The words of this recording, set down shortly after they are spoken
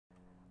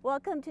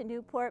Welcome to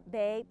Newport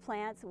Bay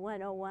Plants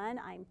 101.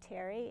 I'm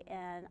Terry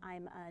and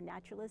I'm a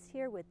naturalist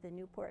here with the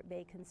Newport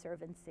Bay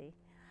Conservancy.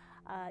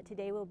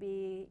 Today we'll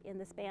be in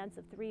the spans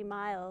of 3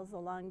 miles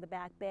along the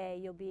back bay.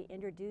 You'll be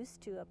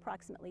introduced to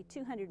approximately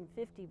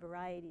 250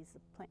 varieties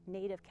of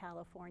native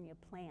California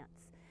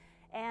plants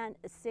and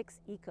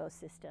 6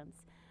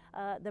 ecosystems.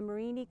 The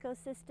marine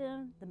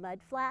ecosystem, the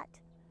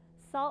mudflat,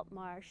 salt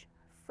marsh,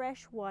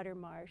 freshwater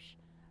marsh,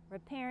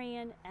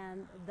 riparian,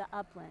 and the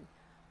upland.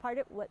 Part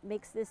of what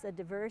makes this a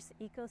diverse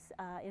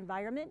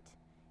environment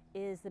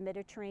is the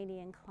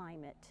Mediterranean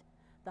climate.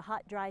 The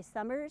hot, dry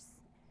summers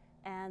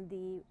and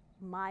the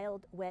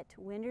mild, wet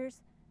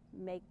winters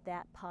make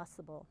that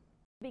possible.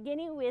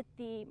 Beginning with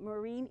the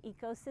marine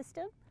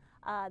ecosystem,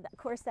 of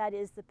course that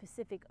is the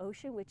Pacific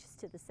Ocean, which is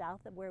to the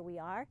south of where we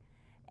are.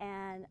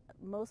 And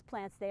most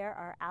plants there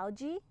are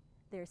algae,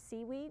 they're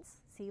seaweeds,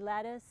 sea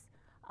lettuce,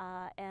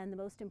 and the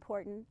most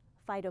important,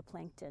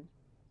 phytoplankton.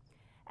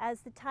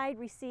 As the tide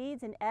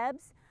recedes and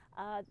ebbs,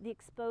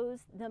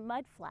 the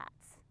mud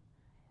flats.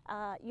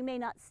 You may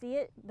not see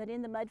it, but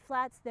in the mud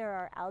flats there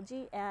are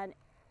algae and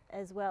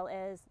as well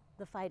as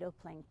the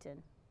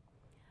phytoplankton,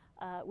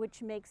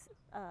 which makes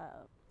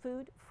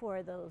food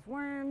for those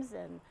worms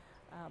and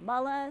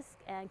mollusks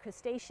and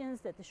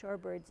crustaceans that the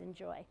shorebirds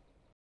enjoy.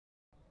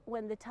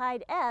 When the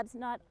tide ebbs,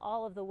 not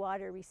all of the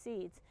water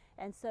recedes,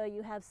 and so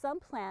you have some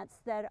plants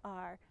that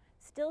are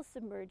still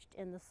submerged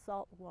in the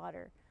salt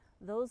water.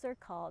 Those are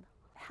called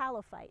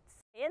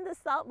halophytes. In the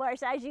salt marsh,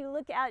 as you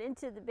look out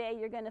into the bay,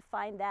 you're going to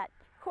find that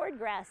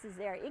cordgrass is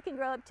there. It can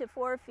grow up to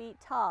 4 feet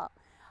tall.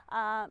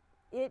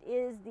 It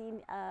is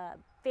the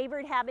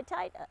favored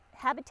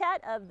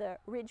habitat of the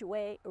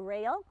ridgeway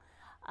rail.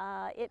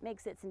 It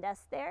makes its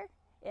nest there,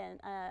 and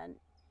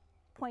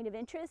point of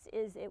interest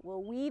is it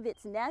will weave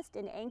its nest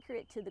and anchor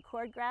it to the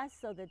cordgrass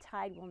so the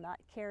tide will not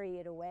carry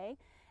it away.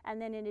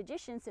 And then in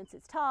addition, since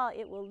it's tall,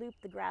 it will loop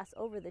the grass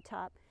over the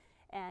top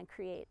and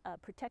create a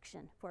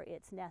protection for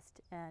its nest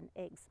and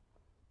eggs.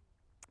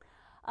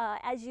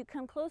 As you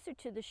come closer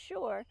to the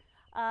shore,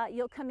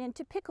 you'll come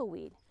into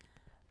pickleweed.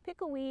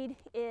 Pickleweed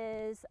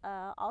is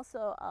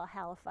also a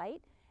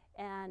halophyte,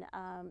 and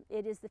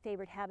it is the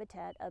favorite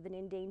habitat of an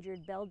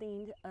endangered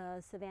Belding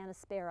savanna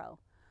sparrow.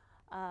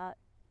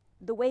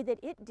 The way that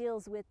it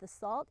deals with the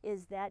salt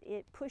is that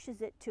it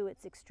pushes it to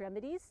its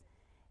extremities,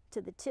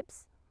 to the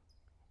tips,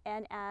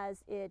 and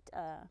as it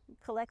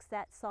collects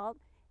that salt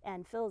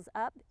and fills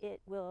up, it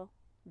will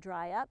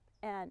dry up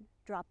and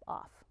drop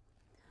off.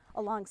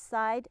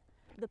 Alongside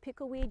the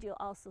pickleweed, you'll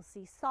also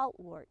see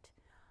saltwort.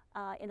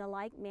 In a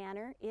like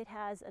manner, it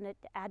has an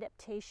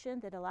adaptation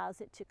that allows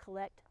it to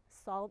collect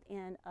salt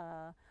in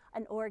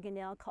an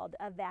organelle called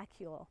a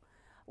vacuole,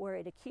 where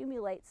it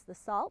accumulates the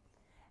salt,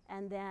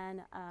 and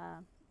then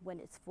when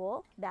it's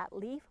full, that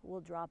leaf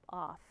will drop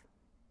off.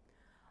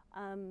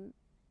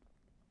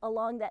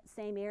 Along that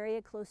same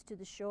area close to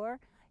the shore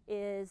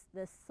is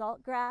the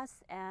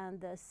saltgrass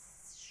and the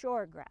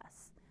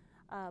shoregrass.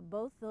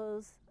 Both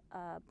those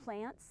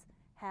plants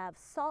have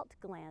salt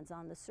glands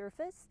on the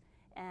surface,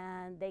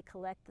 and they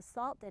collect the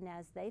salt, and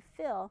as they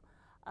fill,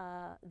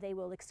 they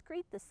will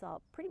excrete the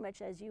salt, pretty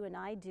much as you and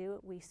I do.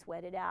 We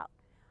sweat it out.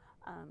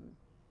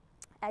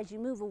 As you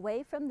move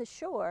away from the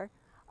shore,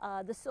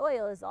 the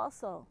soil is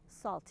also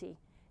salty,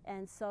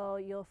 and so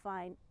you'll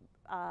find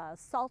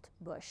salt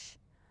bush.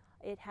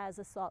 It has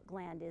a salt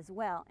gland as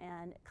well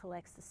and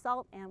collects the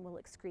salt and will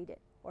excrete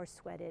it or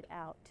sweat it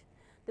out.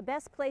 The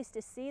best place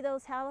to see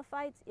those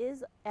halophytes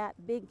is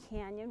at Big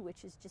Canyon,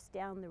 which is just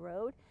down the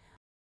road.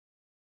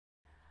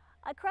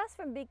 Across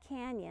from Big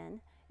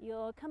Canyon,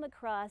 you'll come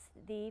across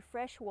the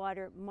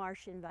freshwater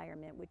marsh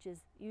environment, which is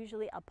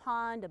usually a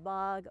pond, a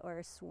bog, or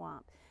a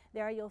swamp.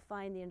 There you'll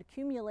find the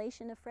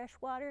accumulation of fresh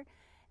water,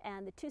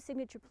 and the 2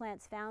 signature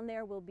plants found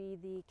there will be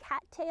the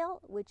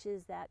cattail, which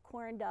is that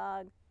corn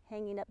dog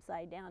hanging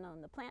upside down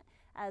on the plant,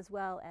 as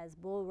well as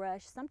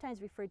bulrush,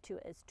 sometimes referred to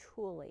as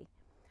tule.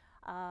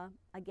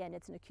 Again,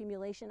 it's an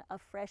accumulation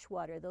of fresh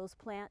water. Those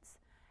plants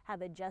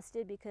have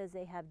adjusted because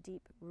they have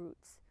deep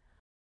roots.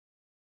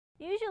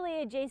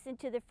 Usually adjacent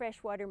to the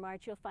freshwater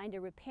marsh, you'll find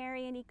a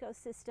riparian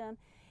ecosystem.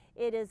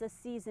 It is a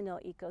seasonal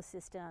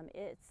ecosystem.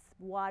 Its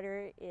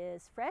water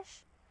is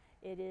fresh.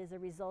 It is a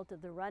result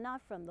of the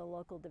runoff from the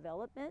local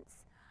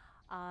developments.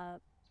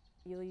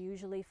 You'll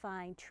usually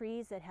find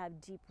trees that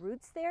have deep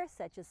roots there,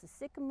 such as the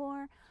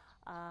sycamore,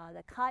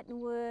 the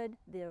cottonwood,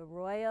 the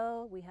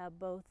arroyo. We have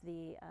both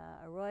the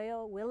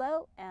arroyo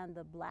willow and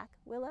the black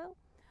willow.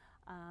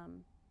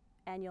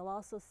 And you'll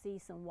also see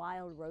some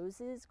wild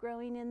roses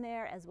growing in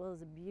there, as well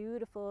as a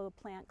beautiful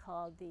plant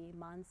called the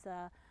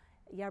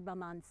yerba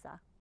mansa.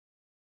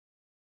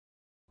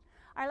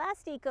 Our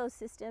last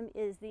ecosystem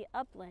is the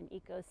upland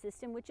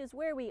ecosystem, which is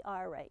where we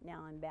are right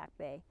now in Back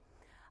Bay.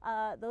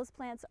 Those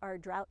plants are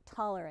drought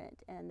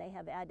tolerant, and they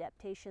have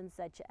adaptations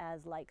such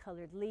as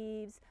light-colored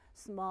leaves,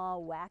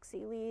 small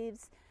waxy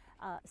leaves.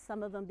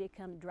 Some of them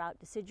become drought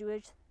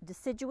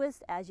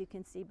deciduous, as you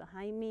can see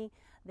behind me.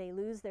 They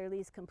lose their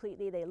leaves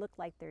completely. They look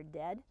like they're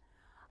dead.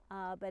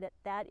 but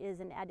that is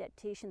an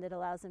adaptation that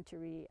allows them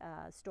to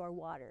store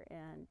water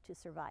and to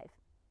survive.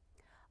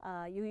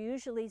 You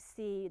usually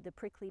see the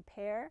prickly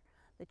pear,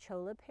 the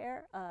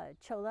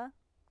cholla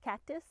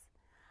cactus.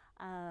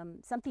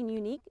 Something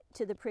unique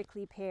to the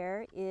prickly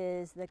pear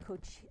is the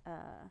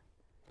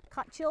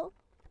cochial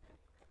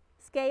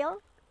scale,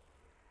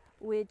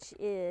 which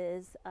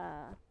is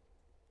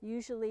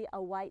usually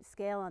a white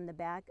scale on the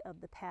back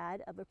of the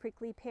pad of a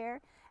prickly pear.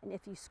 And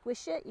if you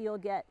squish it, you'll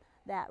get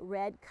that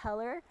red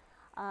color.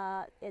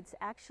 It's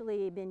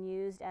actually been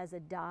used as a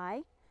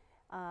dye.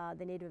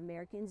 The Native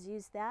Americans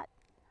used that.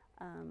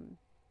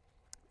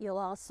 You'll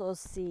also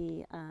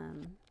see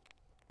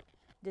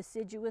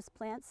deciduous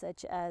plants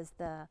such as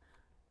the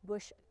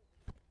bush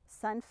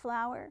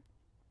sunflower,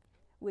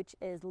 which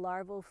is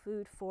larval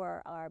food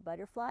for our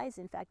butterflies.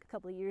 In fact, a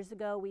couple of years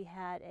ago, we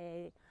had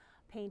a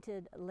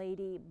painted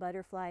lady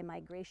butterfly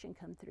migration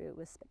come through. It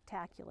was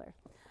spectacular.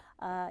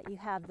 You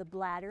have the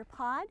bladder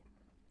pod,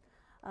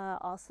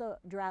 also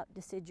drought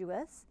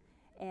deciduous,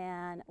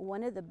 and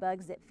one of the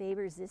bugs that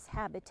favors this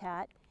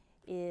habitat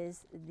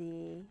is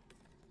the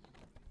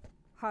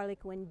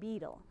harlequin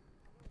beetle.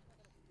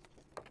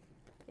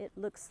 It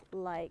looks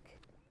like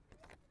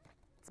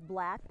it's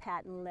black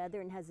patent leather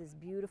and has this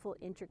beautiful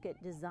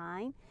intricate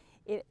design.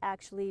 It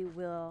actually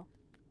will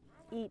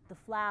eat the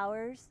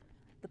flowers,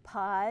 the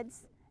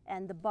pods,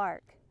 and the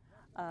bark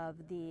of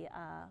the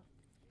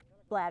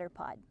bladder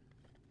pod.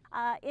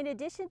 In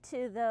addition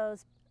to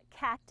those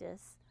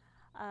cactus,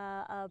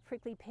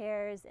 prickly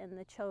pears and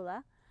the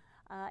cholla,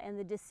 and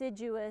the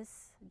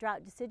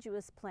drought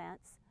deciduous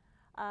plants,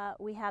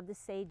 we have the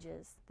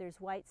sages.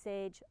 There's white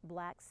sage,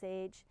 black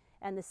sage,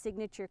 and the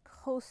signature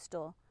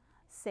coastal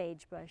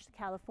sagebrush. The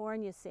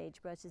California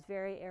sagebrush is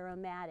very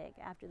aromatic.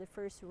 After the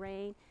first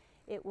rain,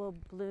 it will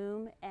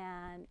bloom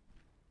and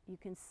you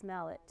can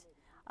smell it.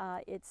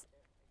 It's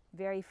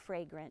very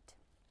fragrant.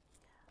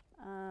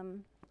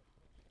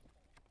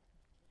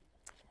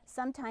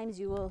 Sometimes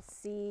you will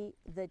see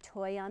the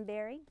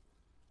toyonberry.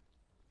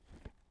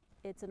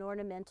 It's an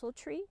ornamental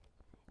tree,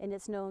 and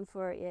it's known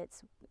for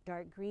its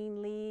dark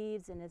green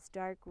leaves and its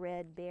dark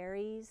red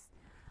berries.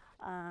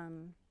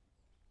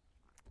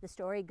 The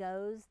story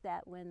goes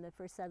that when the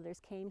first settlers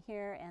came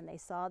here and they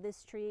saw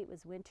this tree, it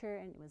was winter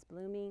and it was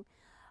blooming,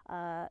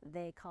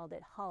 they called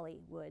it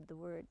Hollywood.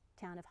 The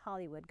town of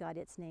Hollywood got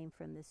its name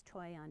from this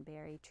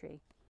toyonberry tree.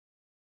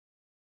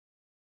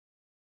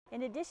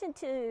 In addition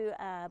to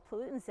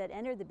pollutants that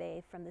enter the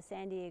bay from the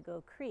San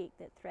Diego Creek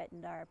that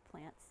threatened our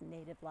plants'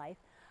 native life,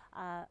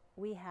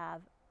 we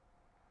have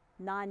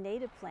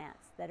non-native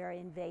plants that are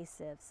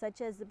invasive,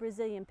 such as the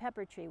Brazilian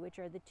pepper tree, which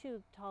are the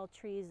two tall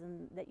trees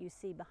that you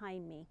see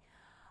behind me.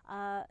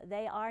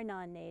 They are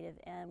non-native,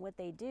 and what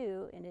they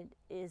do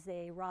is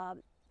they rob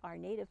our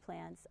native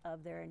plants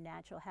of their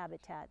natural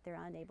habitat.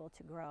 They're unable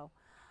to grow.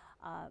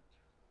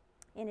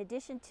 In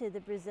addition to the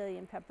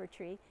Brazilian pepper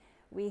tree,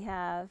 we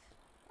have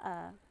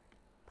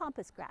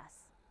pampas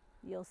grass.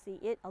 You'll see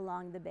it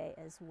along the bay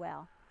as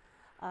well.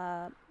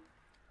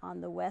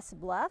 On the west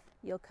bluff,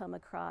 you'll come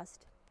across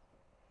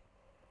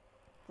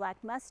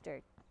black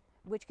mustard,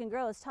 which can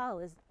grow as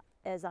tall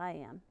as I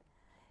am.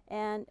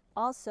 And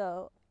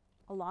also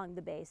along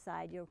the bay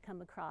side, you'll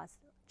come across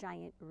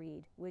giant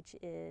reed, which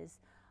is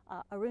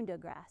arundo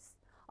grass.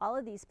 All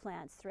of these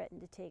plants threaten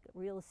to take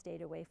real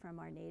estate away from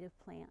our native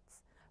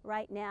plants.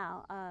 Right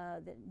now,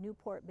 the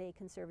Newport Bay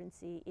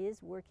Conservancy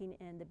is working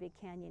in the Big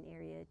Canyon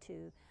area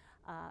to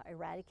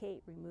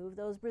remove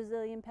those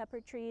Brazilian pepper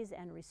trees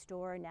and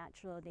restore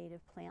natural native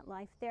plant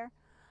life there.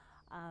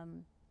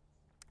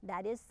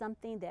 That is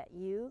something that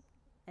you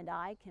and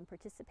I can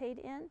participate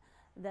in.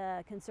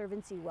 The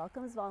Conservancy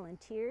welcomes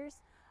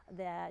volunteers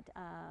that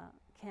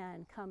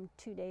can come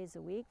 2 days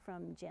a week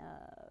from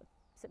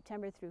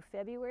September through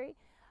February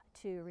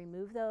to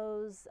remove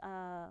those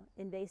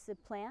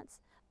invasive plants.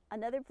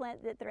 Another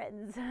plant that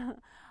threatens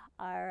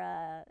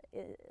our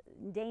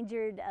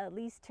endangered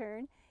least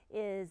tern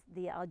is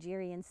the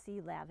Algerian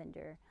sea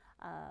lavender.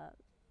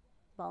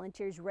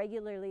 Volunteers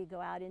regularly go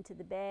out into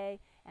the bay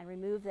and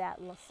remove that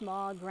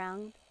small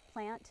ground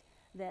plant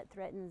that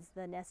threatens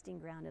the nesting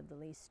ground of the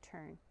least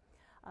tern.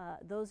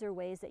 Those are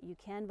ways that you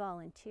can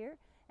volunteer,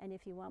 and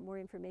if you want more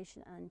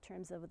information in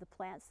terms of the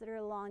plants that are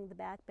along the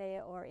Back Bay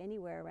or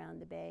anywhere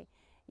around the bay,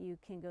 you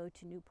can go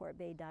to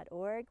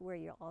newportbay.org, where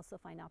you'll also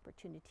find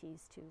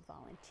opportunities to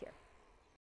volunteer.